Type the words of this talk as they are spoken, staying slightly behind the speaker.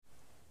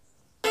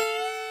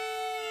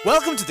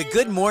Welcome to the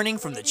Good Morning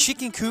from the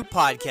Chicken Coop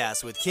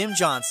podcast with Kim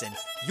Johnson,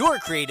 your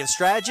creative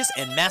strategist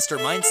and master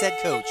mindset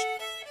coach.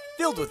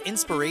 Filled with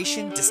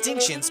inspiration,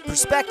 distinctions,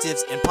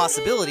 perspectives, and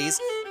possibilities,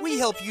 we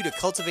help you to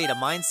cultivate a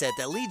mindset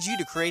that leads you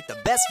to create the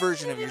best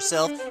version of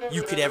yourself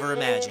you could ever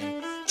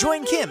imagine.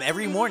 Join Kim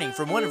every morning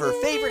from one of her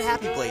favorite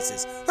happy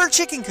places, her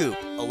chicken coop,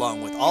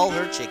 along with all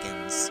her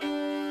chickens.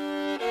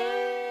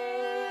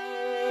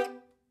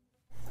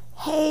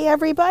 Hey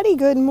everybody,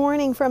 good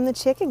morning from the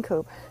chicken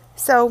coop.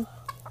 So,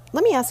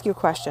 let me ask you a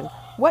question.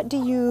 What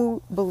do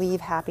you believe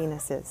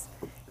happiness is?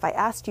 If I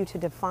asked you to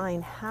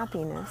define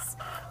happiness,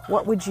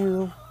 what would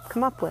you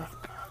come up with?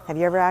 Have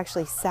you ever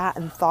actually sat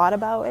and thought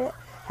about it?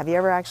 Have you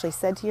ever actually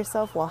said to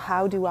yourself, well,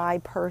 how do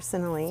I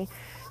personally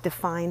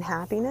define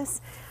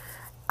happiness?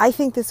 I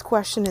think this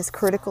question is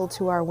critical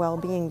to our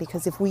well-being,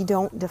 because if we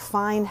don't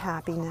define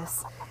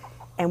happiness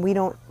and we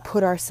don't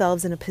put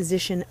ourselves in a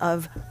position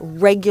of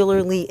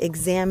regularly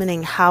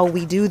examining how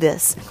we do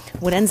this,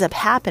 what ends up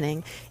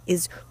happening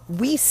is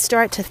we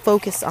start to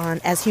focus on,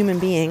 as human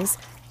beings,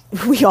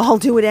 we all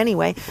do it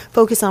anyway,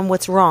 focus on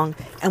what's wrong.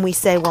 And we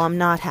say, well, I'm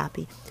not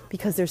happy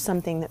because there's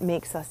something that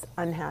makes us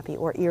unhappy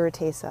or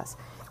irritates us.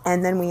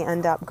 And then we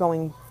end up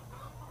going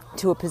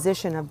to a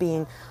position of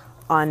being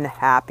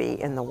unhappy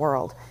in the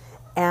world.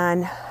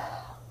 And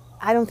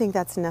I don't think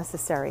that's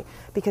necessary,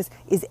 because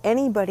is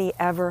anybody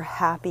ever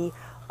happy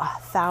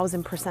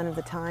 1,000% of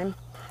the time?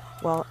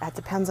 Well, that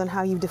depends on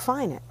how you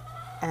define it.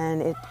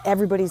 And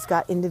everybody's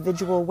got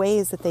individual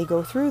ways that they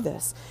go through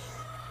this.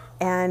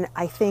 And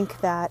I think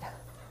that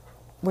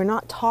we're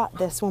not taught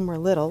this when we're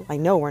little. I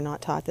know we're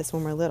not taught this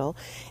when we're little.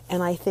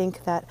 And I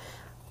think that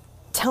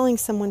telling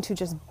someone to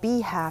just be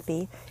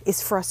happy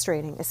is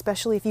frustrating,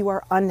 especially if you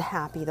are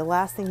unhappy. The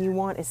last thing you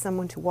want is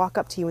someone to walk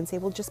up to you and say,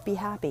 well, just be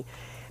happy.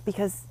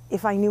 Because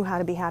if I knew how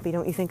to be happy,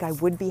 don't you think I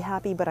would be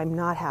happy? But I'm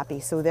not happy.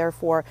 So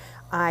therefore,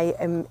 I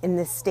am in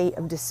this state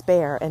of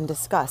despair and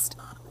disgust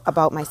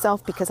about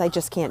myself because I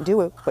just can't do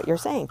it, what you're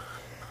saying.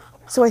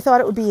 So I thought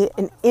it would be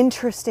an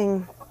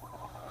interesting,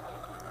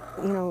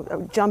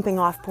 jumping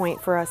off point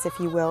for us, if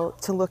you will,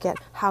 to look at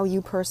how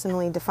you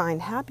personally define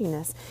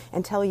happiness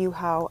and tell you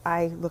how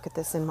I look at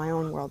this in my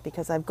own world,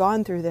 because I've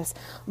gone through this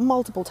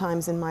multiple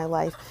times in my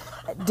life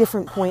at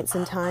different points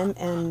in time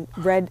and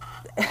read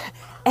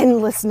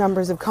endless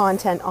numbers of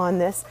content on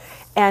this.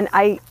 And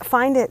I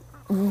find it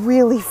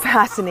really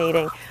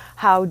fascinating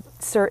how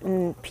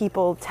certain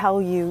people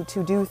tell you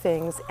to do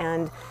things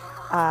and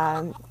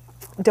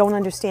don't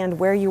understand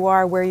where you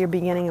are, where you're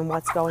beginning, and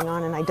what's going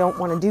on. And I don't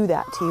want to do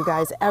that to you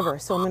guys ever.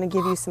 So I'm going to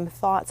give you some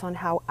thoughts on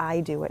how I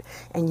do it,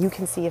 and you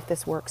can see if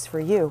this works for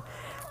you.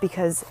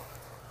 Because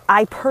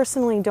I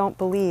personally don't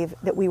believe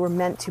that we were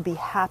meant to be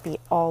happy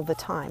all the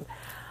time.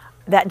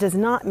 That does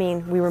not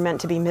mean we were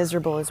meant to be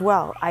miserable as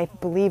well. I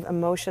believe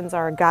emotions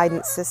are a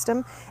guidance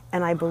system,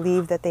 and I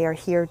believe that they are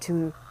here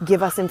to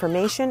give us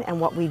information, and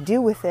what we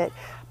do with it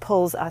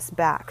pulls us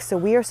back. So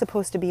we are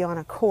supposed to be on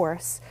a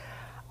course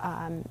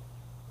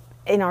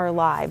in our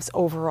lives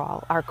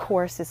overall. Our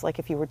course is like,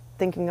 if you were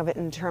thinking of it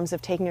in terms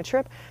of taking a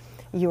trip,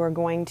 you are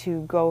going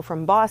to go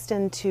from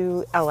Boston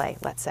to LA,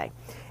 let's say.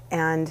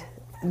 And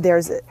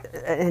there's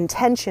an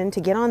intention to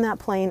get on that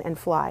plane and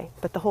fly.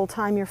 But the whole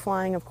time you're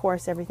flying, of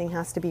course, everything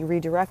has to be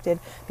redirected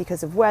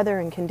because of weather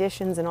and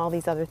conditions and all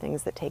these other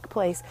things that take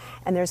place.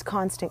 And there's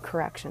constant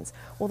corrections.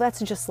 Well,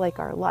 that's just like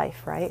our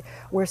life, right?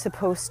 We're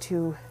supposed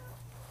to,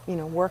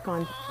 work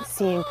on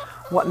seeing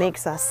what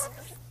makes us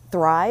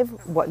thrive,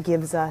 what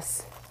gives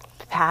us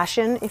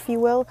passion, if you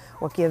will,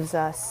 what gives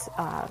us,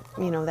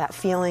 that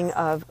feeling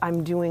of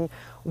I'm doing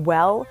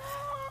well.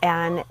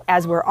 And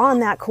as we're on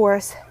that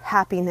course,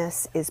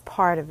 happiness is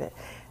part of it.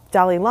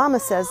 Dalai Lama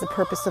says the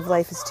purpose of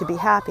life is to be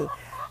happy.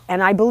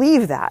 And I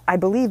believe that. I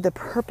believe the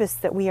purpose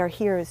that we are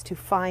here is to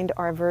find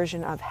our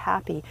version of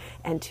happy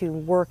and to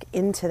work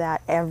into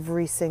that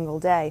every single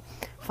day,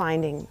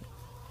 finding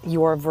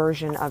your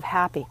version of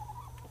happy.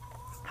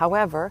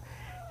 However,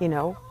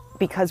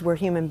 because we're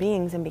human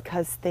beings and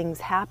because things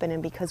happen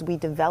and because we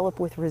develop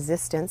with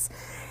resistance,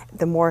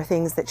 the more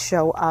things that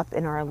show up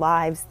in our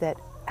lives that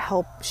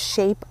help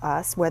shape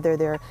us, whether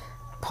they're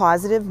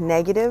positive,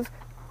 negative,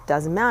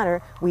 doesn't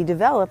matter, we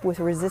develop with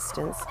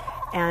resistance.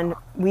 And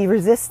we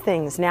resist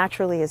things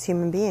naturally as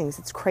human beings.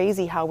 It's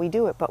crazy how we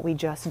do it, but we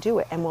just do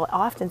it. And we'll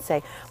often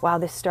say, wow,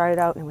 this started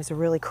out and it was a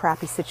really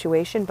crappy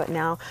situation, but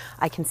now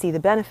I can see the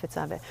benefits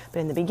of it. But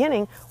in the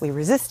beginning, we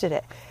resisted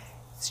it.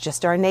 It's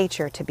just our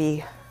nature to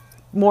be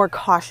more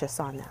cautious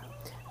on that.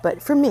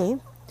 But for me,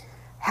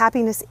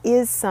 happiness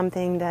is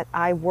something that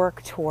I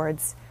work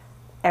towards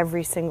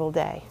every single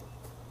day.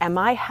 Am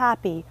I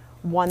happy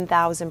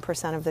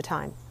 1,000% of the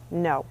time?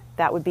 No,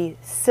 that would be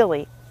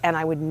silly, and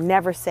I would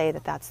never say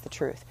that that's the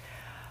truth.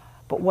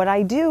 But what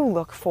I do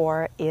look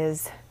for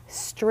is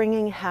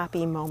stringing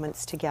happy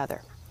moments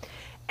together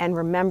and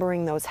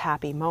remembering those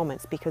happy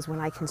moments, because when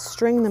I can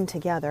string them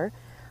together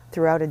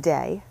throughout a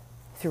day,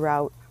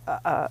 throughout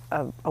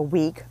a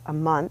week, a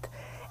month,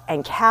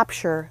 and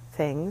capture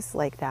things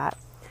like that,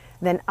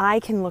 then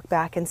I can look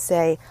back and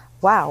say,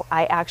 wow,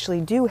 I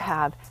actually do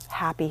have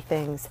happy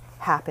things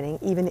happening,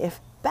 even if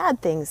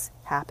bad things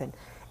happen.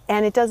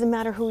 And it doesn't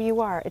matter who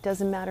you are. It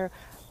doesn't matter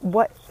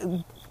what,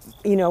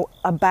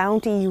 a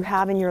bounty you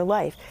have in your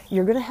life.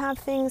 You're going to have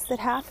things that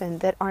happen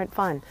that aren't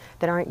fun,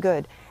 that aren't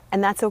good.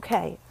 And that's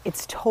okay.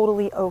 It's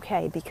totally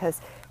okay, because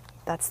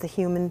that's the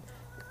human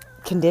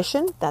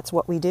condition. That's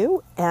what we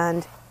do.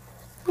 And,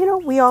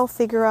 we all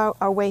figure out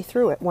our way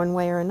through it one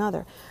way or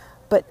another.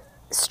 But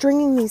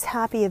stringing these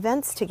happy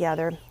events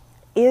together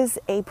is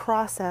a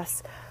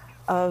process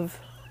of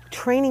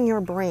training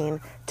your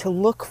brain to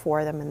look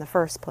for them in the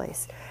first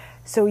place.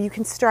 So you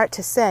can start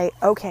to say,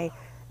 okay,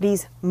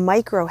 these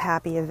micro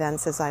happy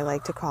events, as I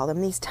like to call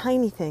them, these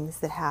tiny things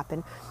that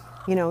happen.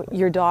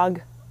 Your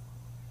dog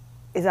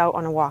is out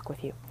on a walk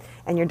with you,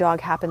 and your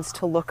dog happens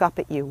to look up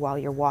at you while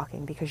you're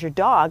walking, because your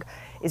dog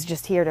is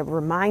just here to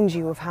remind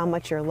you of how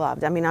much you're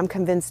loved. I mean, I'm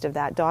convinced of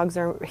that. Dogs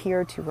are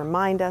here to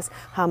remind us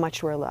how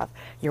much we're loved.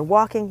 You're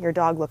walking, your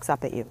dog looks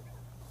up at you.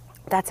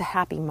 That's a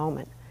happy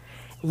moment.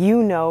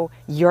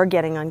 You're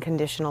getting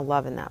unconditional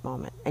love in that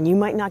moment. And you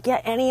might not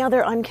get any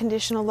other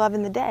unconditional love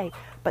in the day,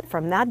 but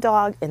from that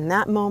dog, in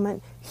that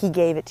moment, he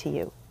gave it to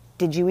you.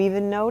 Did you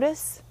even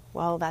notice?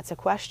 Well, that's a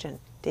question.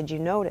 Did you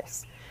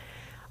notice?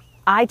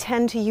 I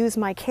tend to use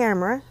my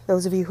camera.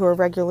 Those of you who are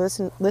regular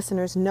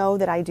listeners know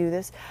that I do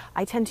this.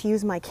 I tend to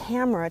use my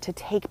camera to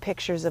take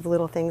pictures of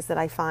little things that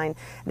I find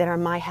that are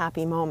my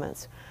happy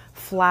moments.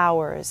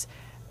 Flowers,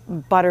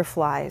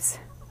 butterflies,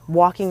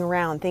 walking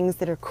around, things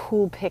that are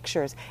cool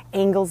pictures,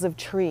 angles of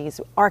trees,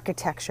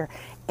 architecture,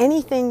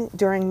 anything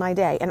during my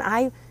day. And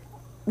I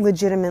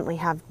legitimately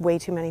have way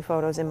too many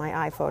photos in my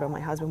iPhoto.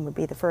 My husband would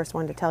be the first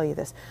one to tell you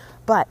this.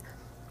 But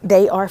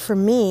they are, for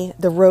me,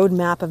 the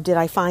roadmap of, did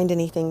I find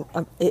anything,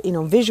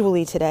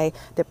 visually today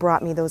that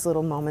brought me those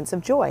little moments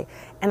of joy?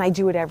 And I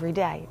do it every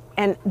day.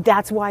 And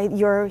that's why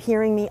you're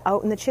hearing me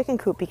out in the chicken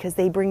coop, because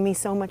they bring me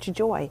so much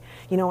joy.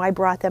 I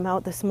brought them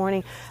out this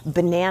morning,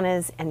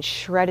 bananas and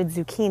shredded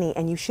zucchini,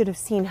 and you should have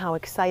seen how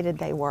excited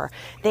they were.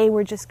 They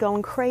were just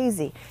going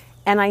crazy.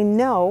 And I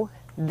know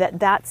that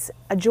that's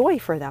a joy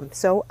for them.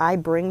 So I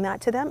bring that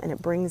to them, and it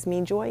brings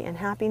me joy and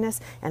happiness,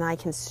 and I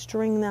can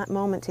string that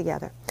moment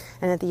together.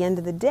 And at the end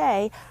of the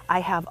day, I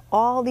have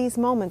all these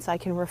moments I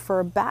can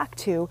refer back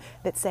to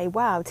that say,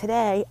 wow,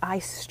 today I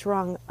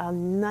strung a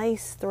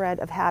nice thread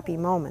of happy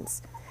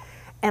moments.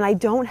 And I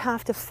don't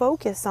have to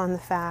focus on the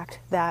fact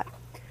that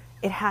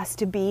it has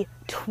to be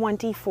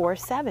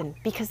 24/7,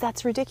 because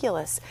that's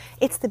ridiculous.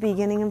 It's the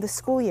beginning of the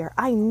school year.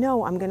 I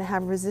know I'm going to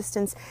have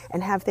resistance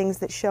and have things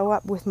that show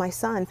up with my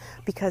son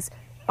because,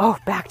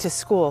 back to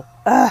school,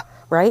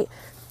 right?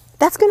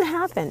 That's going to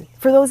happen.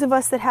 For those of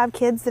us that have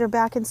kids that are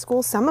back in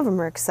school, some of them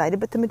are excited,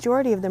 but the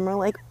majority of them are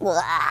like,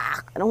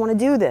 I don't want to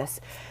do this.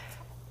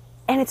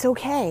 And it's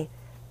okay,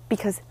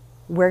 because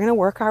we're going to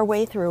work our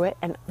way through it,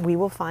 and we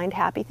will find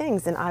happy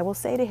things. And I will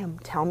say to him,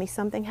 tell me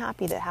something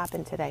happy that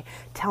happened today.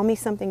 Tell me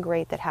something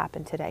great that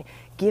happened today.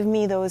 Give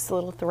me those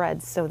little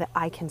threads so that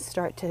I can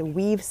start to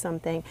weave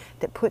something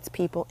that puts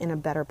people in a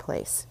better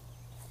place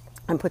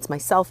and puts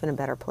myself in a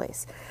better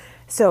place.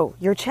 So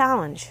your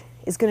challenge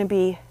is going to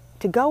be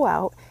to go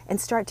out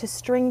and start to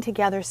string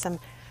together some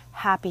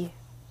happy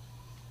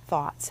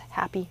thoughts,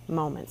 happy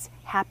moments,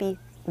 happy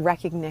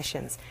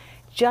recognitions,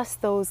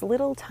 just those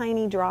little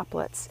tiny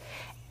droplets.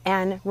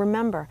 And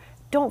remember,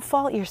 don't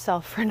fault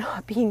yourself for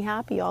not being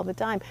happy all the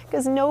time,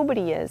 because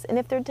nobody is. And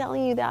if they're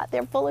telling you that,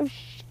 they're full of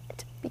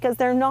shit, because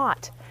they're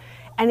not.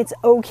 And it's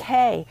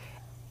okay.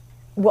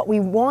 What we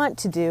want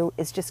to do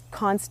is just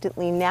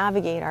constantly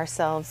navigate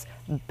ourselves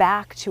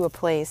back to a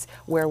place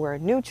where we're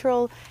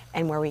neutral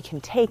and where we can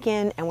take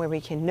in and where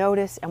we can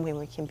notice and where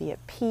we can be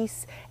at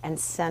peace and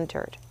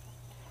centered.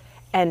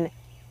 And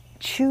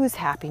choose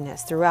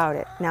happiness throughout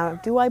it. Now,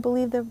 do I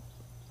believe the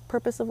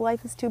purpose of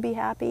life is to be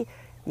happy?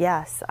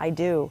 Yes, I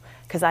do,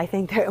 because I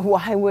think that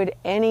why would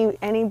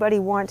anybody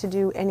want to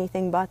do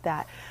anything but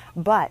that?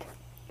 But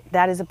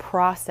that is a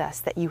process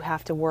that you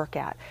have to work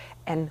at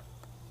and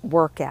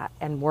work at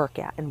and work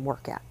at and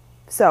work at.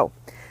 So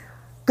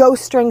go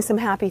string some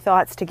happy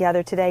thoughts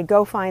together today.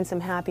 Go find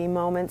some happy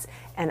moments,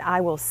 and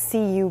I will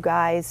see you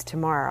guys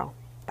tomorrow.